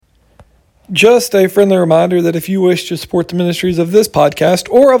Just a friendly reminder that if you wish to support the ministries of this podcast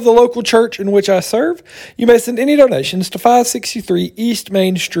or of the local church in which I serve, you may send any donations to 563 East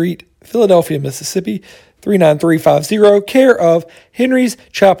Main Street, Philadelphia, Mississippi, 39350, care of Henry's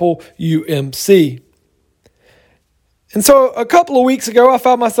Chapel, UMC. And so a couple of weeks ago, I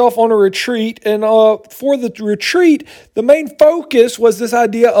found myself on a retreat, and for the retreat, the main focus was this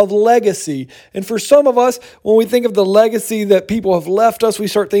idea of legacy. And for some of us, when we think of the legacy that people have left us, we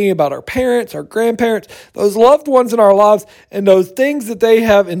start thinking about our parents, our grandparents, those loved ones in our lives, and those things that they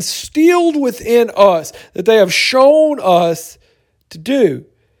have instilled within us, that they have shown us to do.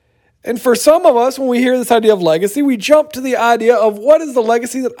 And for some of us, when we hear this idea of legacy, we jump to the idea of what is the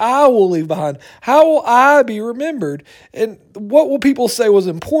legacy that I will leave behind? How will I be remembered? And what will people say was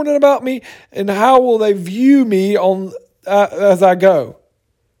important about me? And how will they view me as I go?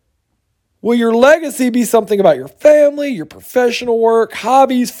 Will your legacy be something about your family, your professional work,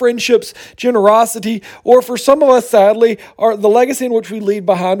 hobbies, friendships, generosity? Or for some of us, sadly, the legacy in which we leave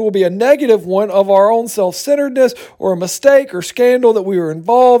behind will be a negative one of our own self-centeredness or a mistake or scandal that we were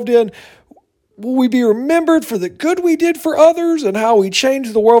involved in. Will we be remembered for the good we did for others and how we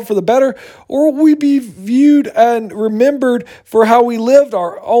changed the world for the better? Or will we be viewed and remembered for how we lived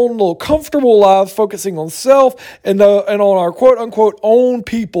our own little comfortable lives, focusing on self and on our quote-unquote own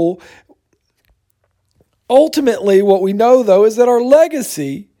people? Ultimately, what we know, though, is that our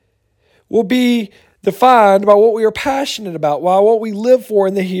legacy will be defined by what we are passionate about, by what we live for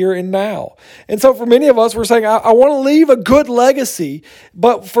in the here and now. And so for many of us, we're saying, I want to leave a good legacy.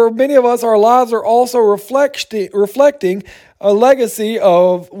 But for many of us, our lives are also reflecting a legacy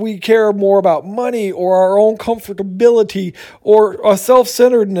of we care more about money or our own comfortability or a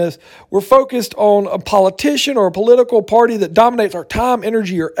self-centeredness. We're focused on a politician or a political party that dominates our time,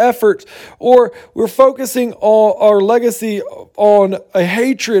 energy, or efforts, or we're focusing on our legacy on a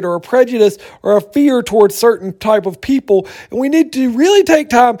hatred or a prejudice or a fear towards certain type of people. And we need to really take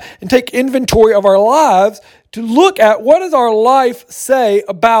time and take inventory of our lives to look at what does our life say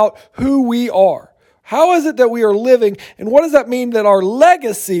about who we are. How is it that we are living, and what does that mean that our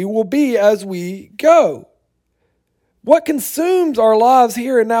legacy will be as we go? What consumes our lives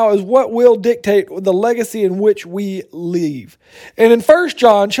here and now is what will dictate the legacy in which we leave. And in 1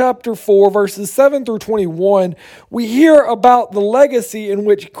 John chapter 4, verses 7 through 21, we hear about the legacy in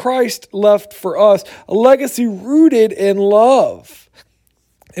which Christ left for us, a legacy rooted in love.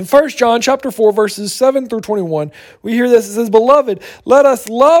 In 1 John chapter 4, verses 7 through 21, we hear this. It says, "Beloved, let us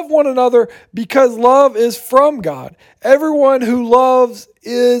love one another because love is from God. Everyone who loves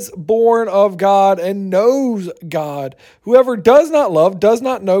is born of God and knows God. Whoever does not love does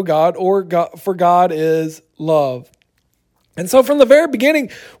not know God, for God is love." And so from the very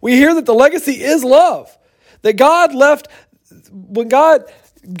beginning, we hear that the legacy is love. That God left, when God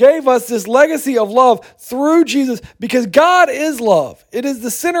gave us this legacy of love through Jesus, because God is love. It is the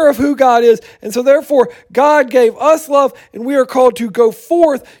center of who God is. And so therefore, God gave us love, and we are called to go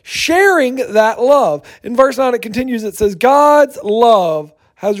forth sharing that love. In verse 9, it continues, it says, God's love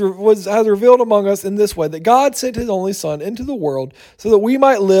has revealed among us in this way, that God sent his only Son into the world so that we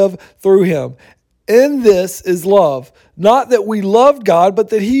might live through him. In this is love, not that we loved God, but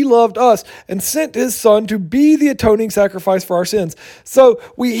that he loved us and sent his Son to be the atoning sacrifice for our sins. So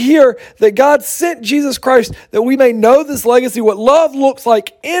we hear that God sent Jesus Christ that we may know this legacy, what love looks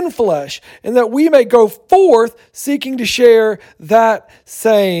like in flesh, and that we may go forth seeking to share that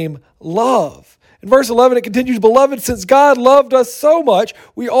same love. In verse 11, it continues, "Beloved, since God loved us so much,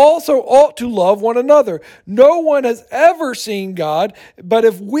 we also ought to love one another. No one has ever seen God, but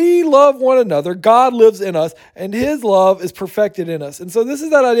if we love one another, God lives in us, and his love is perfected in us." And so this is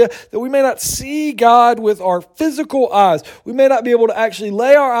that idea that we may not see God with our physical eyes. We may not be able to actually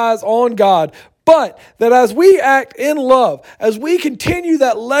lay our eyes on God, but that as we act in love, as we continue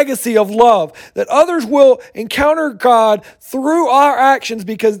that legacy of love, that others will encounter God through our actions,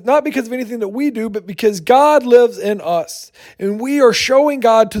 not because of anything that we do, but because God lives in us. And we are showing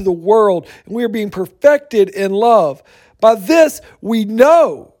God to the world, and we are being perfected in love. By this we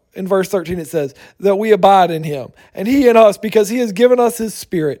know, in verse 13 it says, that we abide in him, and he in us, because he has given us his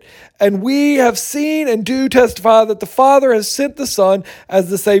Spirit. And we have seen and do testify that the Father has sent the Son as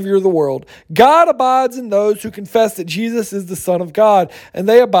the Savior of the world. God abides in those who confess that Jesus is the Son of God, and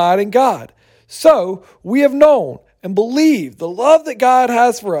they abide in God. So we have known and believe the love that God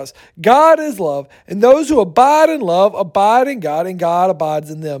has for us. God is love, and those who abide in love abide in God, and God abides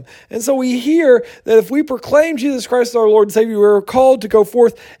in them. And so we hear that if we proclaim Jesus Christ as our Lord and Savior, we are called to go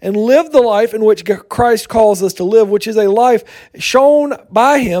forth and live the life in which Christ calls us to live, which is a life shown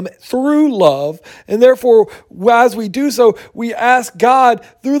by Him through love. And therefore, as we do so, we ask God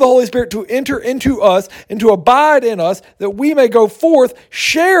through the Holy Spirit to enter into us and to abide in us, that we may go forth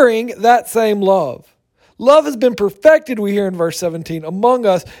sharing that same love. Love has been perfected, we hear in verse 17, among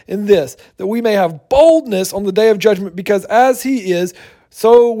us in this, that we may have boldness on the day of judgment, because as He is,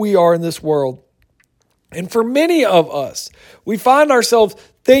 so we are in this world. And for many of us, we find ourselves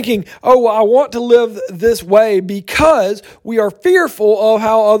thinking, oh, well, I want to live this way because we are fearful of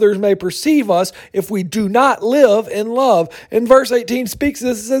how others may perceive us if we do not live in love. And verse 18 speaks to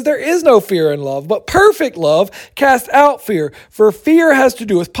this. It says, there is no fear in love, but perfect love casts out fear. For fear has to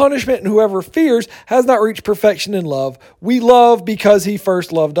do with punishment, and whoever fears has not reached perfection in love. We love because He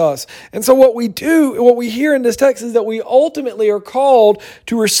first loved us. And so what we hear in this text is that we ultimately are called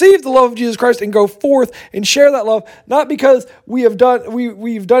to receive the love of Jesus Christ and go forth and share that love, not because we've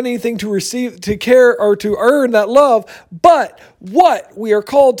done anything to receive, to care, or to earn that love, but what we are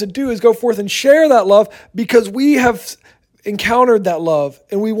called to do is go forth and share that love because we have encountered that love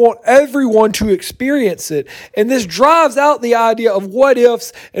and we want everyone to experience it. And this drives out the idea of what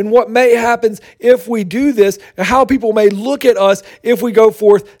ifs and what may happen if we do this, and how people may look at us if we go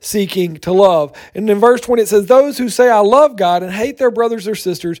forth seeking to love. And in verse 20 it says, those who say I love God and hate their brothers or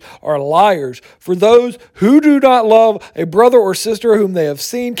sisters are liars. For those who do not love a brother or sister whom they have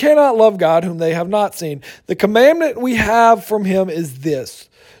seen cannot love God whom they have not seen. The commandment we have from Him is this: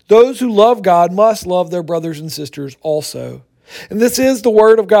 those who love God must love their brothers and sisters also. And this is the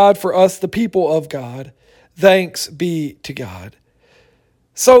word of God for us, the people of God. Thanks be to God.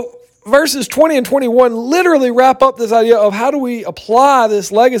 So verses 20 and 21 literally wrap up this idea of how do we apply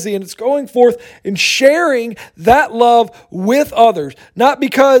this legacy, and it's going forth and sharing that love with others, not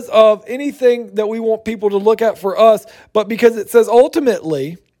because of anything that we want people to look at for us, but because it says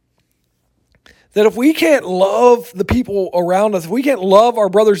ultimately that if we can't love the people around us, if we can't love our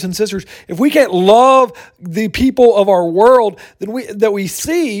brothers and sisters, if we can't love the people of our world that we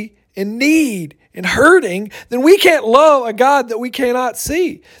see in need and hurting, then we can't love a God that we cannot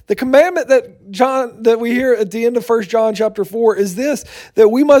see. The commandment that we hear at the end of 1 John chapter 4 is this: that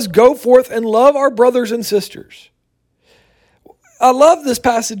we must go forth and love our brothers and sisters. I love this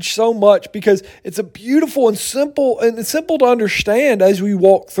passage so much because it's a beautiful and simple to understand as we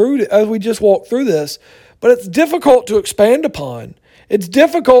just walk through this, but it's difficult to expand upon. It's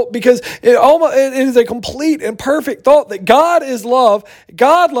difficult because it is a complete and perfect thought that God is love.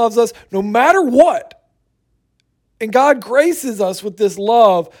 God loves us no matter what. And God graces us with this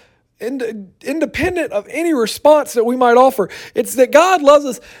love independent of any response that we might offer. It's that God loves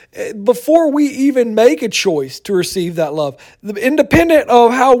us before we even make a choice to receive that love. Independent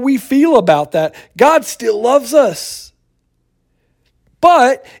of how we feel about that, God still loves us.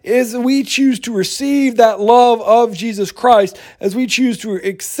 But as we choose to receive that love of Jesus Christ, as we choose to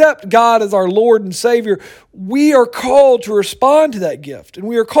accept God as our Lord and Savior, we are called to respond to that gift. And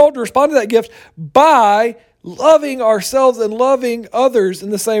we are called to respond to that gift by loving ourselves and loving others in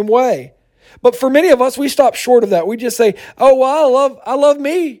the same way. But for many of us, we stop short of that. We just say, oh, well, I love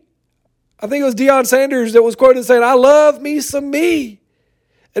me. I think it was Deion Sanders that was quoted saying, I love me some me.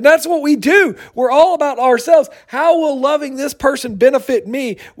 And that's what we do. We're all about ourselves. How will loving this person benefit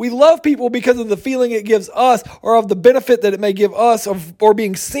me? We love people because of the feeling it gives us, or of the benefit that it may give us, or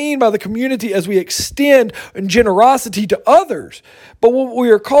being seen by the community as we extend in generosity to others. But what we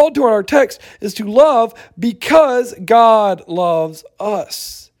are called to in our text is to love because God loves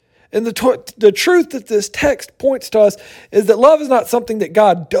us. And the truth that this text points to us is that love is not something that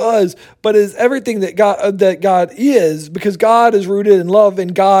God does, but is everything that God is, because God is rooted in love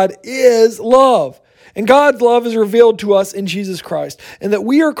and God is love. And God's love is revealed to us in Jesus Christ, and that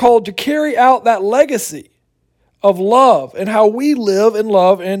we are called to carry out that legacy of love and how we live in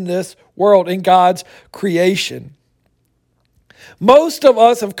love in this world, in God's creation. Most of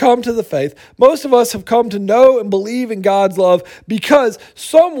us have come to the faith. Most of us have come to know and believe in God's love because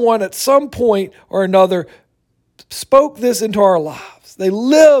someone at some point or another spoke this into our lives. They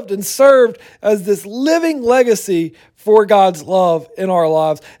lived and served as this living legacy for God's love in our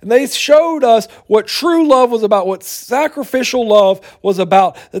lives. And they showed us what true love was about, what sacrificial love was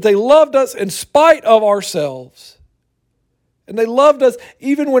about, that they loved us in spite of ourselves. And they loved us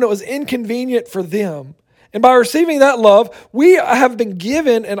even when it was inconvenient for them. And by receiving that love, we have been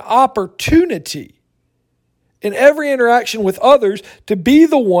given an opportunity in every interaction with others to be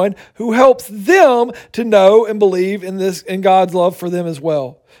the one who helps them to know and believe in God's love for them as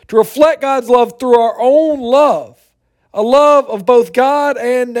well. To reflect God's love through our own love, a love of both God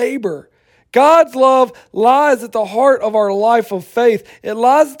and neighbor. God's love lies at the heart of our life of faith. It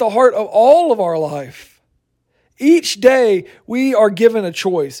lies at the heart of all of our life. Each day we are given a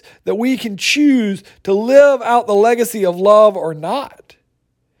choice that we can choose to live out the legacy of love or not.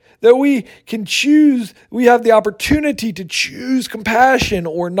 That we can choose, we have the opportunity to choose compassion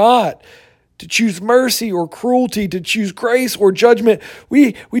or not, to choose mercy or cruelty, to choose grace or judgment.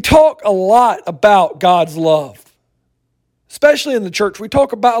 We talk a lot about God's love. Especially in the church, we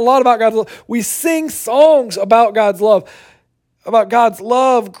talk a lot about God's love. We sing songs about God's love,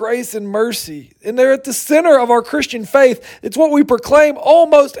 grace, and mercy. And they're at the center of our Christian faith. It's what we proclaim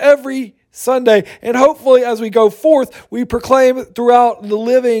almost every Sunday. And hopefully as we go forth, we proclaim throughout the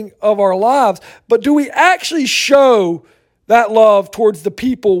living of our lives. But do we actually show that love towards the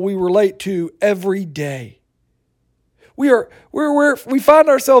people we relate to every day? We find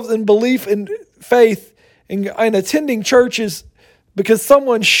ourselves in belief and faith and attending churches because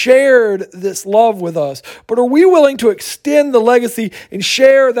someone shared this love with us. But are we willing to extend the legacy and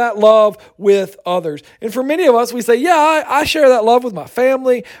share that love with others? And for many of us, we say, yeah, I share that love with my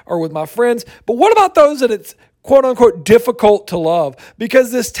family or with my friends. But what about those that it's quote unquote difficult to love?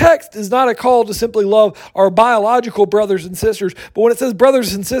 Because this text is not a call to simply love our biological brothers and sisters, but when it says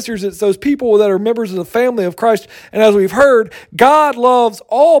brothers and sisters, it's those people that are members of the family of Christ. And as we've heard, God loves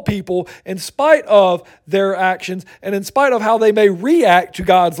all people in spite of their actions and in spite of how they may react to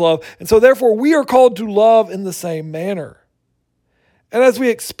God's love. And so therefore we are called to love in the same manner. And as we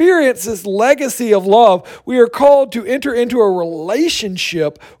experience this legacy of love, we are called to enter into a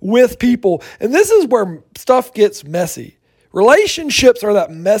relationship with people. And this is where stuff gets messy. Relationships are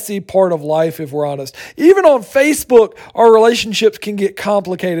that messy part of life, if we're honest. Even on Facebook, our relationships can get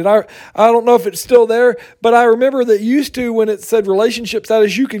complicated. I don't know if it's still there, but I remember that used to when it said relationship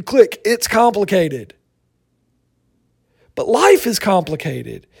status, you could click, it's complicated. But life is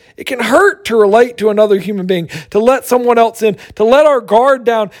complicated. It can hurt to relate to another human being, to let someone else in, to let our guard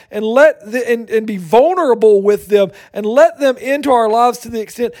down and be vulnerable with them and let them into our lives to the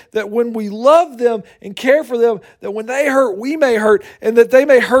extent that when we love them and care for them, that when they hurt, we may hurt and that they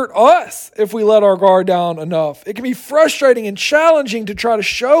may hurt us if we let our guard down enough. It can be frustrating and challenging to try to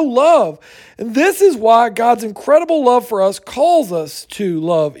show love. And this is why God's incredible love for us calls us to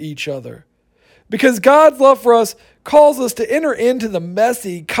love each other. Because God's love for us calls us to enter into the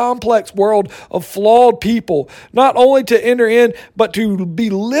messy, complex world of flawed people. Not only to enter in, but to be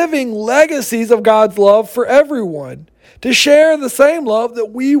living legacies of God's love for everyone. To share the same love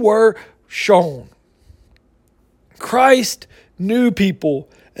that we were shown. Christ knew people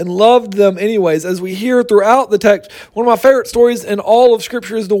and loved them anyways. As we hear throughout the text, one of my favorite stories in all of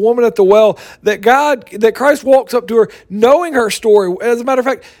Scripture is the woman at the well, that Christ walks up to her knowing her story. As a matter of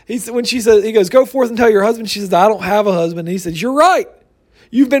fact, he goes, go forth and tell your husband. She says, I don't have a husband. And he says, you're right.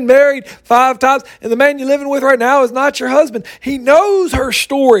 You've been married 5 times, and the man you're living with right now is not your husband. He knows her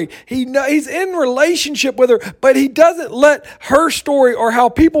story. He's in relationship with her, but he doesn't let her story or how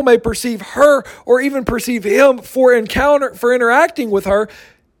people may perceive her or even perceive him for interacting with her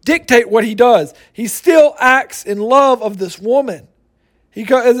dictate what he does. He still acts in love of this woman.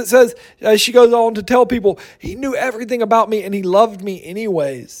 As she goes on to tell people, he knew everything about me and he loved me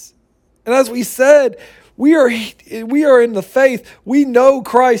anyways. And as we said, we are in the faith. We know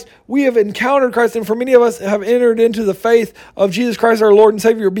Christ. We have encountered Christ. And for many of us have entered into the faith of Jesus Christ, our Lord and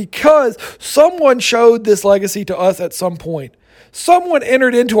Savior, because someone showed this legacy to us at some point. Someone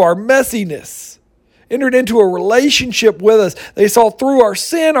entered into our messiness, entered into a relationship with us. They saw through our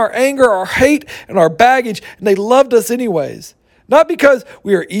sin, our anger, our hate, and our baggage, and they loved us anyways. Not because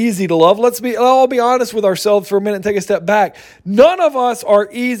we are easy to love. Let's all be honest with ourselves for a minute and take a step back. None of us are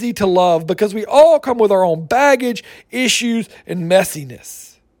easy to love because we all come with our own baggage, issues, and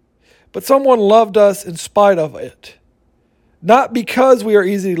messiness. But someone loved us in spite of it. Not because we are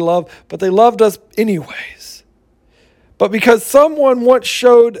easy to love, but they loved us anyways. But because someone once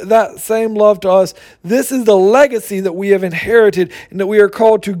showed that same love to us, this is the legacy that we have inherited and that we are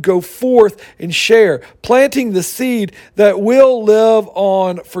called to go forth and share, planting the seed that will live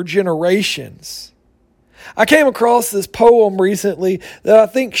on for generations. I came across this poem recently that I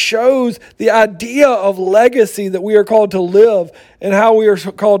think shows the idea of legacy that we are called to live and how we are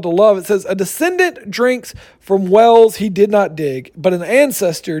called to love. It says, a descendant drinks from wells he did not dig, but an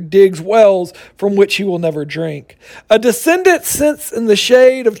ancestor digs wells from which he will never drink. A descendant sits in the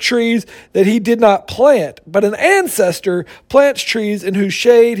shade of trees that he did not plant, but an ancestor plants trees in whose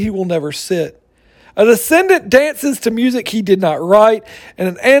shade he will never sit. A descendant dances to music he did not write, and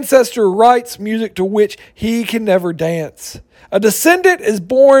an ancestor writes music to which he can never dance. A descendant is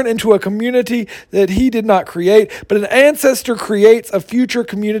born into a community that he did not create, but an ancestor creates a future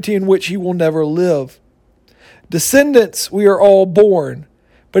community in which he will never live. Descendants, we are all born,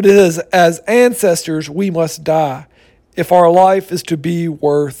 but it is as ancestors we must die if our life is to be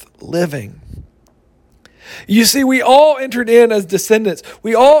worth living. You see, we all entered in as descendants.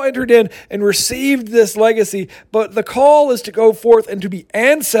 We all entered in and received this legacy, but the call is to go forth and to be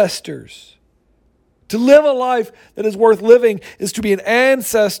ancestors. To live a life that is worth living is to be an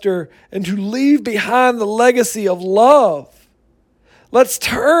ancestor and to leave behind the legacy of love. Let's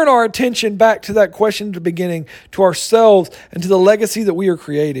turn our attention back to that question at the beginning, to ourselves and to the legacy that we are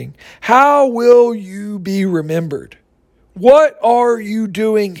creating. How will you be remembered? What are you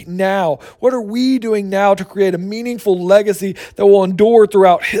doing now? What are we doing now to create a meaningful legacy that will endure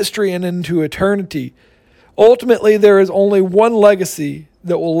throughout history and into eternity? Ultimately, there is only one legacy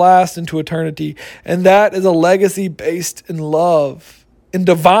that will last into eternity, and that is a legacy based in love, in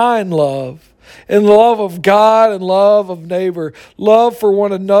divine love, in love of God and love of neighbor, love for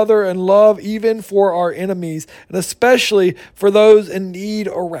one another and love even for our enemies, and especially for those in need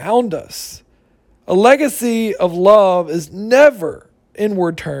around us. A legacy of love is never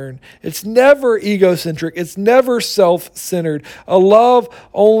inward turn. It's never egocentric. It's never self-centered. A love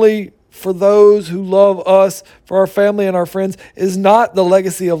only for those who love us, for our family and our friends, is not the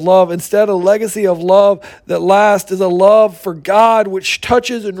legacy of love. Instead, a legacy of love that lasts is a love for God, which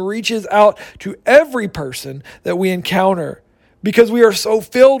touches and reaches out to every person that we encounter, because we are so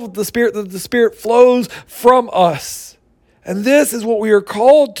filled with the Spirit that the Spirit flows from us. And this is what we are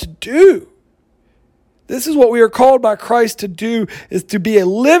called to do. This is what we are called by Christ to do, is to be a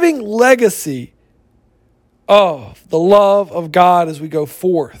living legacy of the love of God as we go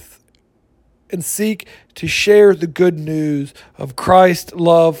forth and seek to share the good news of Christ's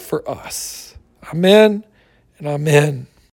love for us. Amen and amen.